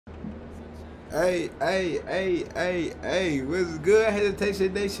Hey, what's good,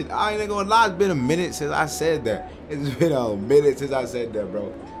 Hesitation Nation? I ain't gonna lie, it's been a minute since I said that. It's been a minute since I said that,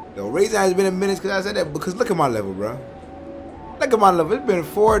 bro. The reason it's been a minute is because I said that because look at my level, bro. Look at my level. It's been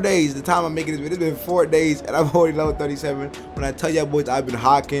 4 days. The time I'm making this video, it's been 4 days, and I'm already level 37. When I tell y'all boys, I've been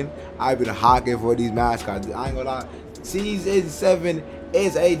hawking for these mascots. I ain't gonna lie. Season 7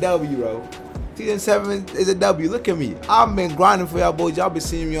 is a W, bro. Season 7 is a W. Look at me. I've been grinding for y'all boys. Y'all been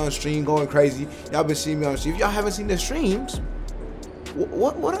seeing me on stream going crazy. Y'all been seeing me on stream. If y'all haven't seen the streams,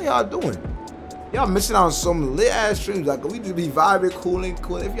 what are y'all doing? Y'all missing out on some lit ass streams. Like we just be vibing, cooling.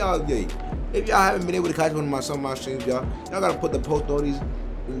 If y'all haven't been able to catch some of my streams, y'all gotta put the post notices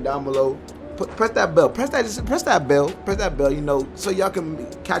down below. Press that bell. Press that bell. You know, so y'all can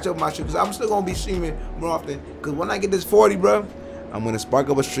catch up my streams. Cause I'm still gonna be streaming more often. Cause when I get this 40, bro, I'm gonna spark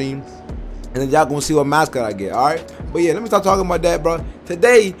up a stream. And then y'all gonna see what mascot I get, alright? But yeah, let me start talking about that, bro.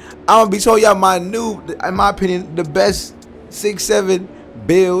 Today, I'm gonna be showing y'all my new, in my opinion, the best 6-7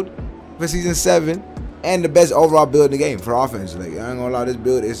 build for Season 7. And the best overall build in the game for offense. Like, I ain't gonna lie, this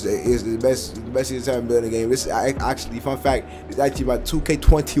build is the best Season 7 build in the game. This is actually, fun fact, it's actually my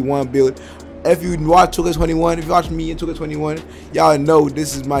 2K21 build. If you watch 2K21, if you watch me in 2K21, y'all know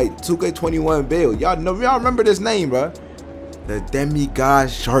this is my 2K21 build. Y'all remember this name, bro. The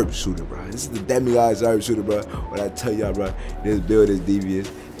Demigod Sharpshooter, bro. This is the Demigod Sharpshooter, bro. When I tell y'all, bro, this build is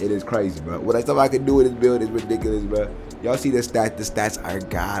devious. It is crazy, bro. What stuff I can do with this build is ridiculous, bro. Y'all see the stats? The stats are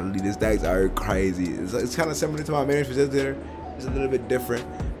godly. The stats are crazy. It's kind of similar to my main facilitator. It's a little bit different.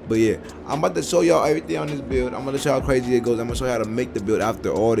 But yeah, I'm about to show y'all everything on this build. I'm gonna show you how crazy it goes. I'm gonna show you how to make the build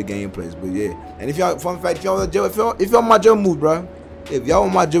after all the gameplays. But yeah, and if y'all, fun fact, if y'all want my dribble moves, bro. If y'all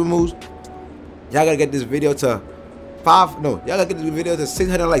want my dribble moves, y'all gotta get this video to y'all gotta get this video to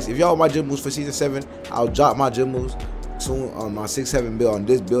 600 likes. If y'all want my gym moves for Season 7, I'll drop my gym moves soon on my 6-7 build, on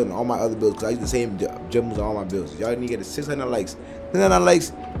this build and all my other builds, because I use the same gym moves on all my builds. Y'all need to get to 600 likes. 600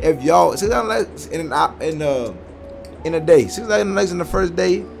 likes. If y'all 600 likes in a day, 600 likes in the first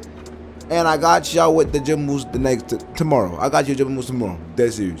day, and I got y'all with the gym moves tomorrow. I got you gym moves tomorrow.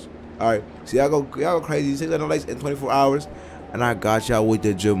 Dead serious. All right. So y'all go crazy. 600 likes in 24 hours. And I got y'all with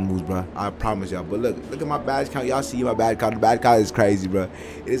the gym moves, bro. I promise y'all. But look at my badge count. Y'all see my badge count. The badge count is crazy, bro.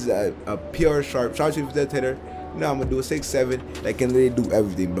 It is a pure sharpshooter facilitator. You know, I'm gonna do a 6-7 that can literally do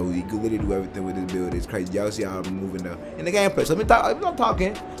everything, bro. You can literally do everything with this build. It's crazy. Y'all see how I'm moving in the gameplay. So let me start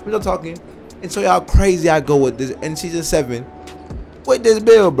talking, and show y'all how crazy I go with this in Season 7 with this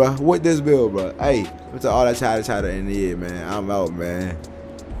build, bro. Hey, what's all that chatter in the air, man? I'm out, man.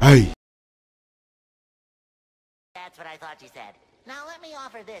 Hey. That's what I thought you said. Now let me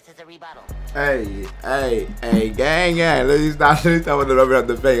offer this as a rebuttal. Hey, gang. Let me stop with the rubber up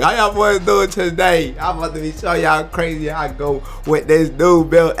the face. How y'all boys doing today? I'm about to be showing y'all how crazy I go with this new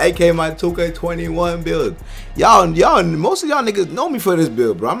build, aka my 2K21 build. Y'all, most of y'all niggas know me for this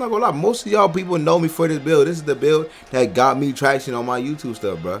build, bro. I'm not gonna lie, most of y'all people know me for this build. This is the build that got me traction on my YouTube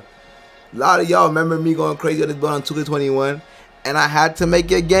stuff, bro. A lot of y'all remember me going crazy on this build on 2K21, and I had to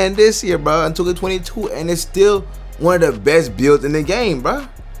make it again this year, bro, on 2K22, and it's still one of the best builds in the game, bro.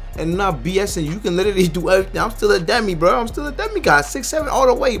 And not BSing, you can literally do everything. I'm still a demi, bro. I'm still a demi guy. 6-7 all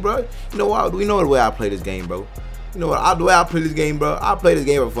the way, bro. You know what? We know the way I play this game, bro. You know what? The way I play this game, bro. I play this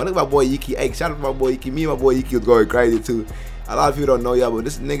game for fun. Look at my boy Yiki. Hey, shout out to my boy Yiki. Me and my boy Yiki was going crazy too. A lot of people don't know y'all, but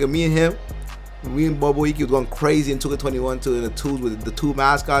this nigga, me and him, me and my boy Yiki was going crazy in 2K21 too, in the twos with the 2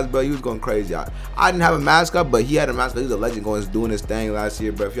 mascots, bro. He was going crazy. I didn't have a mascot, but he had a mascot. He was a legend doing his thing last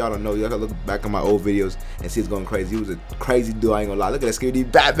year, bro. If y'all don't know, y'all can look back on my old videos and see it's going crazy. He was a crazy dude, I ain't gonna lie. Look at that skinny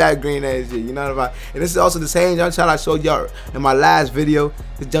bad green ass shit, you know what I'm saying? And this is also the same jump shot I showed y'all in my last video.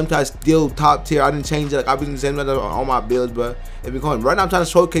 This jump shot is still top tier. I didn't change it. Like, I've been using the same on my builds, bro. It's been going. Right now I'm trying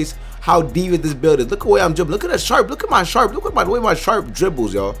to showcase how devious this build is. Look at the way I'm dribbling. Look at that sharp. Look at my sharp. Look at the way my sharp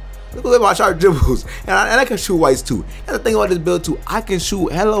dribbles, y'all. Look at my sharp dribbles, and I can shoot whites too. That's the thing about this build too. I can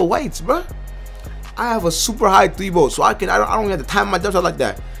shoot hella whites, bro. I have a super high 3-volt, so I don't even have to time my jump shot like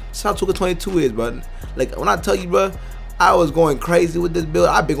that. That's how 2K22 is, bro. Like when I tell you, bro, I was going crazy with this build.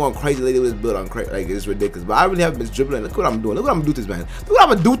 I've been going crazy lately with this build. Like it's ridiculous, but I really haven't been dribbling. Look what I'm doing. Look what I'm gonna do to this man. Look what I'm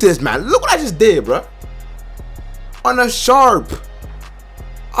gonna do to this man. Look what I just did, bro. On a sharpshooter,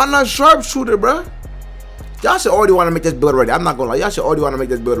 bro. Y'all should already want to make this build ready. I'm not gonna lie. Y'all should already want to make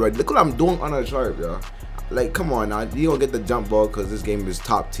this build ready. Look what I'm doing on a sharp, y'all. Like, come on now. You don't get the jump ball because this game is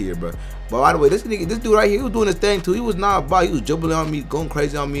top tier, bro. But by the way, this dude right here, he was doing his thing too. He was not about. He was dribbling on me, going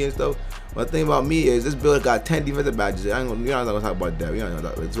crazy on me and stuff. But the thing about me is this build got 10 defensive badges. We're not gonna talk about that.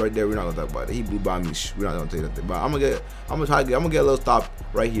 It's right there. We're not gonna talk about it. He blew by me. We're not gonna take that thing. But I'm gonna get a little stop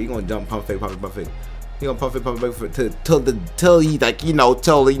right here. He gonna jump, pump fake. He gonna puff it till he like, you know,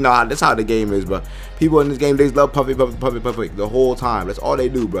 that's how the game is, bro. People in this game, they love puff it the whole time. That's all they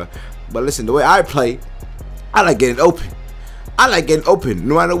do, bro. But listen, the way I play, I like getting open. I like getting open,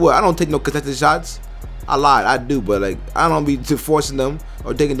 no matter what. I don't take no contested shots. I lied, I do, but like I don't be forcing them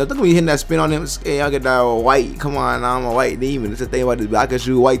or taking them. Don't be hitting that spin on them. Hey, I get that white. Come on, I'm a white demon. That's the thing about this. But I can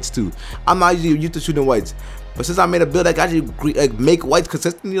shoot whites too. I'm not usually used to shooting whites, but since I made a build that actually like make whites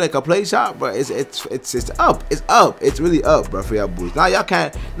consistently like a play shot, bro, it's up. It's up. It's really up, bro, for y'all boys. Now y'all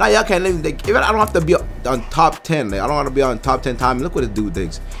can't live. Like, if I don't have to be on top 10. Like I don't want to be on top 10 time. Look what this dude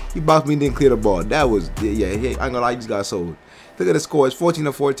thinks. He boxed me and didn't clear the ball. That was yeah. I ain't gonna lie, he just got sold. Look at the score. It's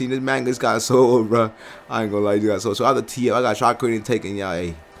 14-14. This man just got sold, bro. I ain't gonna lie, he got sold. So I have the TF. I got shot creating take, and y'all,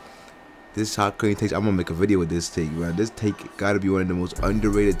 hey, this shot creating take. I'm gonna make a video with this take, bro. This take gotta be one of the most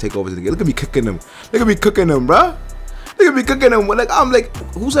underrated takeovers in the game. Look at me cooking them. Look at me cooking them, bro. Look at me cooking them. Like I'm like,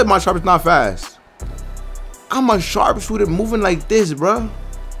 who said my sharp is not fast? I'm a sharpshooter moving like this, bro.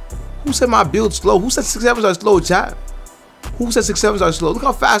 Who said my build slow? Who said 6-7s are slow, chat? Who said 6-7s are slow? Look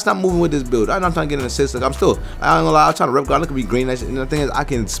how fast I'm moving with this build. I'm not trying to get an assist. Like I ain't gonna lie, I'm trying to rep guard. Look at me green. And the thing is, I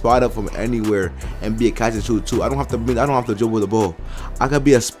can spot up from anywhere and be a catch and shoot too. I don't have to dribble the ball. I could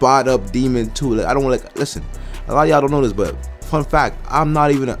be a spot up demon too. Like I don't like. Listen, a lot of y'all don't know this, but fun fact, I'm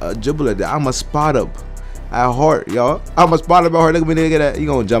not even a dribbler. I'm a spot up at heart, y'all. I'm a spot up at heart. Look at me, nigga. That you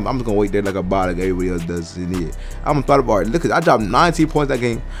gonna jump? I'm just gonna wait there like a bot like everybody else does in here. I'm a spot up at heart. Look, I dropped 19 points that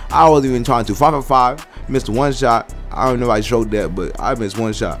game. I wasn't even trying to. 5 for 5. Missed one shot. I don't know if I showed that, but I missed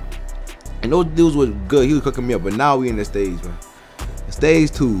one shot. And those dudes was good. He was cooking me up. But now we in the stage, man. The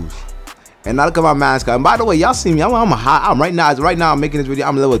stage 2s. And now look at my mascot. And by the way, y'all see me. I'm right now. I'm making this video.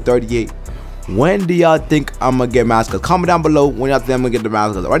 I'm level 38. When do y'all think I'm gonna get mascots? Comment down below when y'all think I'm gonna get the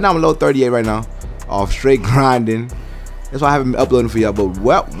mascots. Right now I'm level 38 right now. Off straight grinding. That's why I haven't been uploading for y'all. But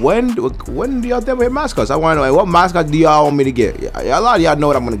when do y'all think I'm gonna get mascots? I want to know, like, what mascot do y'all want me to get? A lot of y'all know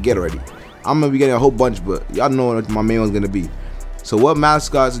what I'm gonna get already. I'm gonna be getting a whole bunch, but y'all know what my main one's gonna be. So what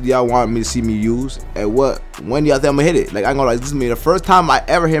mascots do y'all want me to see me use, and when do y'all think I'm gonna hit it? Like I'm gonna like, this is me the first time I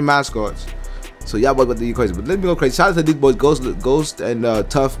ever hit mascots. So y'all boys about to be crazy, but let me go crazy. Shout out to these boys, Ghost and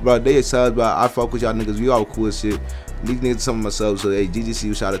Tough, bro. They are subs, bro. I fuck with y'all niggas. We all cool as shit. These niggas some of myself. So hey,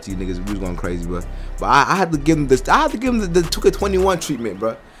 GGC, shout out to you niggas. We was going crazy, bro. But I had to give them this. I had to give them the 2K21 treatment,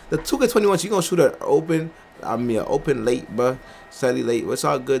 bro. The 2K21, so you gonna shoot an open. I mean, an open late, bro. Slightly late. But it's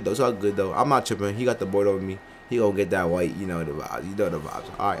all good though. It's all good though. I'm not tripping. He got the board over me. He gonna get that white. You know the vibes. You know the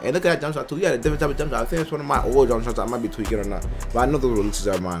vibes. All right. And look at that jump shot too. He had a different type of jump shot. I think it's one of my old jump shots. I might be tweaking or not. But I know the releases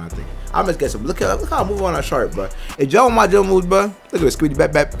are mine. I think. I'm just get some. Look how I move on our sharp, bro. If y'all want my jump moves, bro. Look at this. Squiddy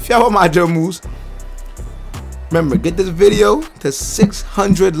back. If y'all want my jump moves, remember, get this video to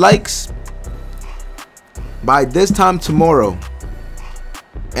 600 likes by this time tomorrow.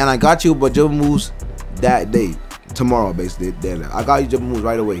 And I got you but jump moves that day. Tomorrow, basically. I got you jump moves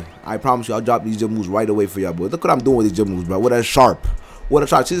right away. I promise you, I'll drop these jump moves right away for y'all, boys. Look what I'm doing with these jump moves, bro. With a sharp. With a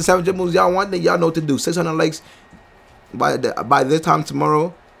sharp. 7 jump moves y'all want, then y'all know what to do. 600 likes by this time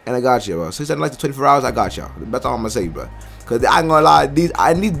tomorrow. And I got you, bro. 600 likes to 24 hours, I got y'all. That's all I'm gonna say, bro. Because I ain't gonna lie,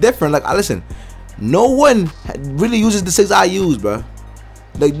 I need different. Like, listen. No one really uses the 6 I use, bro.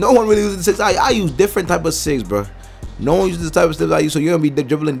 Like, no one really uses the 6 I use different type of 6, bro. No one uses this type of stuff I use, so you're gonna be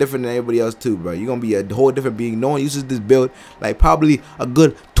dribbling different than everybody else too, bro. You're gonna be a whole different being. No one uses this build. Like, probably a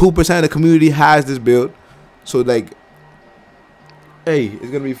good 2% of the community has this build. So like, hey, it's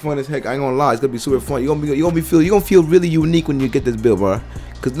gonna be fun as heck. I ain't gonna lie, it's gonna be super fun. You're gonna feel really unique when you get this build, bro.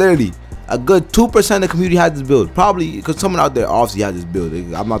 Cause literally, a good 2% of the community has this build. Probably because someone out there obviously has this build.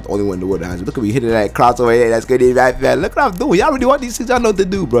 I'm not the only one in the world that has it. Look at me hitting that crossover. Hey, that's good. Look what I'm doing. Y'all really want these things? I know what to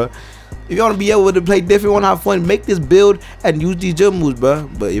do, bro. If you want to be able to play different, want to have fun, make this build and use these jump moves, bro.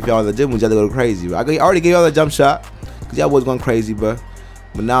 But if y'all on the jump moves, y'all go crazy, bro. I already gave y'all the jump shot because y'all was going crazy, bro.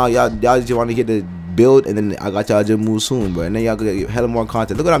 But now y'all just want to get the build, and then I got y'all jump moves soon, bro. And then y'all gonna get hella more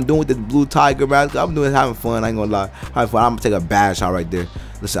content. Look what I'm doing with this blue tiger, man. I'm doing having fun. I ain't gonna lie, having fun. I'm gonna take a bad shot right there.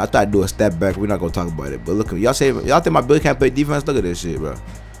 Listen, I thought I'd do a step back. We're not gonna talk about it. But look at me. Y'all think my build can't play defense? Look at this shit, bro.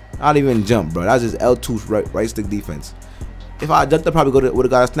 I don't even jump, bro. That's just L2 right stick defense. If I jumped, I probably would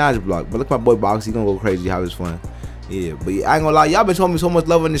have got a snatch block. But look at my boy Box. He gonna go crazy, have his fun. Yeah, but yeah, I ain't gonna lie. Y'all been showing me so much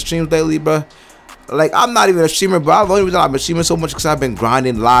love in the streams lately, bro. Like, I'm not even a streamer, bro. The only reason I've been streaming so much because I've been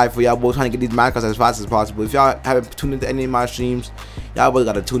grinding live for y'all boys, trying to get these mascots as fast as possible. If y'all haven't tuned into any of my streams, y'all boys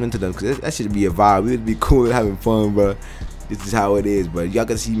gotta tune into them because that should be a vibe. We would be cool and having fun, bro. This is how it is, bro. Y'all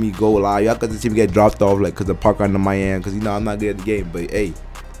can see me go live. Y'all can see me get dropped off, like, because the park under my end. Because, you know, I'm not good at the game. But, hey,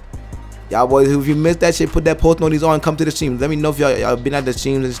 Y'all boys, if you missed that shit, put that post notice on. Come to the streams. Let me know if y'all been at the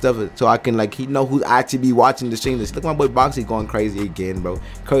streams and stuff, so I can like know who actually be watching the streams. Look, my boy Boxy going crazy again, bro.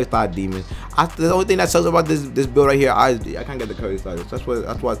 Curry Star Demon. The only thing that sucks about this build right here, I can't get the Curry Star.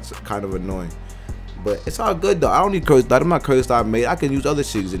 That's what's kind of annoying. But it's all good though. I don't need Curry Star. I'm not Curry Star made. I can use other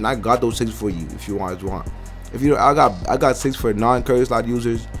 6s, and I got those 6 for you if you want. If you, I got 6 for non-Curry Star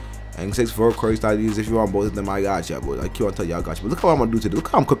users. And 6 for Curry Star users. If you want both of them, I got you, boys. I keep on telling you, I got you. But look what I'm gonna do today. Look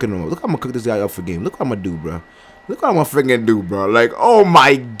how I'm cooking them up. Look how I'm gonna cook this guy up for game. Look what I'm gonna do, bro. Look what I'm gonna freaking do, bro. Like, oh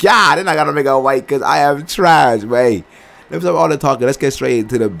my god. Then I gotta make a white because I am trash, bro. Hey, let's stop all the talking. Let's get straight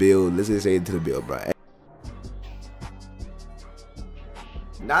into the build. Let's get straight into the build, bro.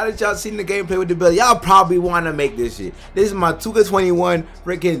 Now that y'all seen the gameplay with the build, y'all probably want to make this shit. This is my 2K21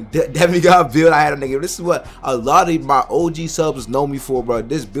 freaking demigod build I had on the game. This is what a lot of my OG subs know me for, bro.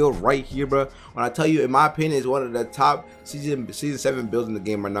 This build right here, bro. When I tell you, in my opinion, it's one of the top season 7 builds in the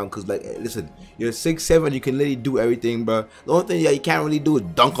game right now. Cause like, listen, you're 6'7", you can literally do everything, bro. The only thing you can't really do is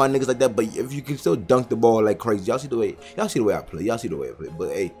dunk on niggas like that. But if you can still dunk the ball like crazy, y'all see the way I play. Y'all see the way I play. But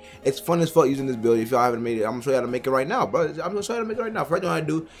hey, it's fun as fuck using this build. If y'all haven't made it, I'm gonna show you how to make it right now, bro. I'm gonna show you how to make it right now. First thing I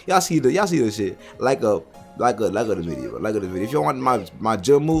do, y'all see the shit. Like the video, bro. Like the video. If you want my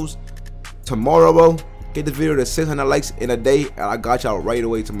gym moves tomorrow, bro. Get the video to 600 likes in a day, and I got y'all right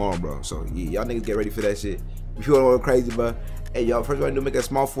away tomorrow, bro. So yeah, y'all niggas get ready for that shit. If you want to go crazy, bro. Hey, y'all, first what I do, make a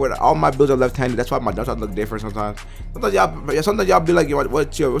small forward. All my builds are left-handed. That's why my jump shot look different sometimes. Sometimes y'all be like,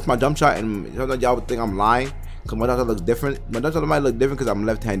 what's my jump shot? And sometimes y'all think I'm lying, cause my jump shot looks different. My jump shot might look different because I'm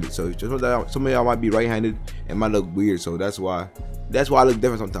left-handed. So some of y'all might be right-handed and might look weird. So that's why I look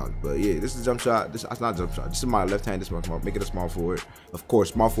different sometimes. But yeah, this is jump shot. That's not jump shot. This is my left hand. This is my small. Make it a small forward. Of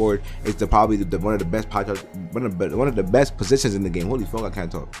course, small forward is probably one of the best one of the best positions in the game. Holy fuck, I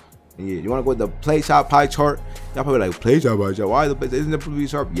can't talk. And yeah, you want to go with the PLAYSHARP pie chart? Y'all probably like PLAYSHARP pie chart. Why isn't it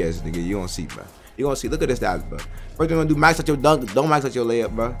PLAYSHARP? Yes, nigga. You gonna see, bro. You gonna see. Look at this stats, bro. First thing you gonna do, max out your dunk. Don't max out your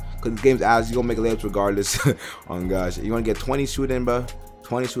layup, bro. Cause the game's ass. You gonna make layups regardless. Oh gosh, you wanna get 20 shooting, bro.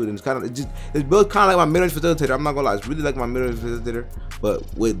 20 shooting. It's kind of this build kind of like my mid-range facilitator. I'm not gonna lie, it's really like my mid-range facilitator, but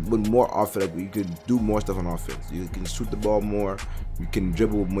with more offense. Like you can do more stuff on offense. You can shoot the ball more. You can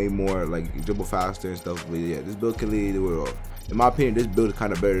dribble way more. Like you dribble faster and stuff. But yeah, this build can lead the world. In my opinion, this build is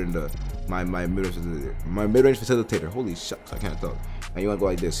kind of better than my mid-range facilitator. My mid-range facilitator. Holy shucks, I can't talk. And you wanna go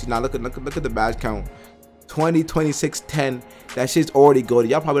like this. See now, look at the badge count. 20, 26, 10. That shit's already gold.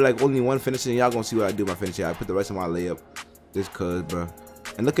 Y'all probably like only one finishing. Y'all gonna see what I do with my finishing. I put the rest of my layup. Just cause, bro.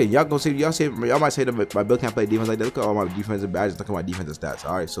 And look at y'all gonna say y'all might say that my build can't play defense like that. Look at all my defensive badges. Look at my defensive stats.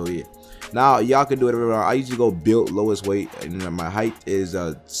 All right, so yeah. Now y'all can do it everywhere. I usually go build lowest weight, and my height is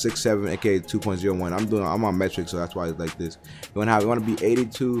 6'7", aka 2.01. I'm on metric, so that's why it's like this. You wanna be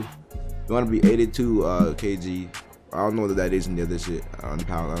 82. You wanna be 82 kg. I don't know what that is in the other shit. On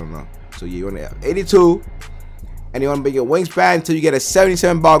pound, I don't know. So yeah, you wanna have 82. And you want to make your wingspan until you get a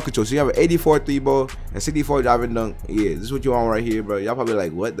 77 ball control. So you have an 84 3 ball and 64 driving dunk. Yeah, this is what you want right here, bro. Y'all probably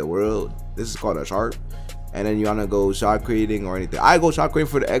like, what the world? This is called a sharp. And then you want to go shot creating or anything. I go shot creating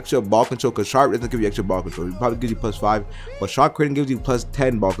for the extra ball control because sharp doesn't give you extra ball control. It probably gives you +5, but shot creating gives you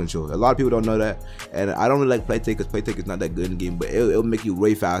 +10 ball control. A lot of people don't know that. And I don't really like play take because play take is not that good in the game, but it'll make you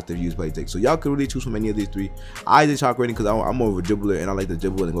way faster if you use play take. So y'all can really choose from any of these three. I did shot creating because I'm more of a dribbler and I like to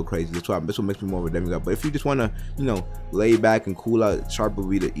dribble and go crazy. That's what makes me more of a demigod. But if you just want to, you know, lay back and cool out, sharp will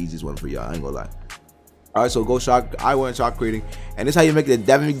be the easiest one for y'all. I ain't gonna lie. All right, so go shot. I went shot creating, and this is how you make the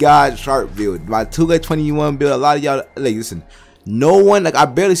demigod sharp build. My 2K21 build. A lot of y'all like listen. No one like I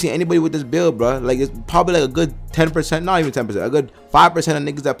barely see anybody with this build, bro. Like it's probably like a good 10%, not even 10%, a good 5% of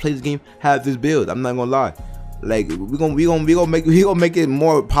niggas that play this game have this build. I'm not gonna lie. Like we gonna make it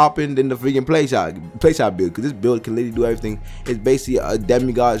more popping than the freaking PLAYSHARP build, because this build can literally do everything. It's basically a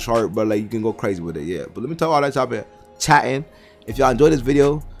demigod sharp, but like you can go crazy with it. Yeah, but let me talk all that topic chatting. If y'all enjoyed this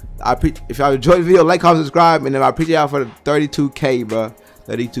video, if y'all enjoyed the video, like, comment, subscribe, and then I appreciate y'all for the 32K, bro.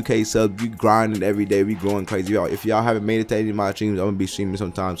 32K subs. We grinding every day. We growing crazy. If y'all haven't made it to any of my streams, I'm gonna be streaming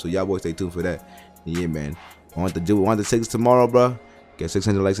sometime, so y'all boys stay tuned for that. And yeah, man. I want the 6 tomorrow, bro. Get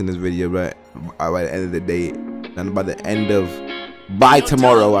 600 likes in this video, bro. By the end of the day, not by the end of by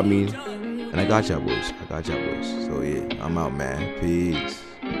tomorrow, I mean. And I got y'all boys. So yeah, I'm out, man. Peace.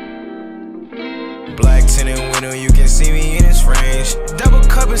 Black tinted window, you can see me in its range. Double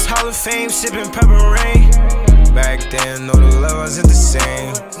cup is Hall of Fame, sipping pepper rain. Back then, no, the love wasn't the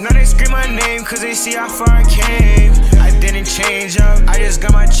same. Now they scream my name, cause they see how far I came. I didn't change up, I just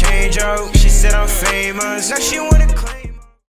got my change up. She said I'm famous, now she wanna claim.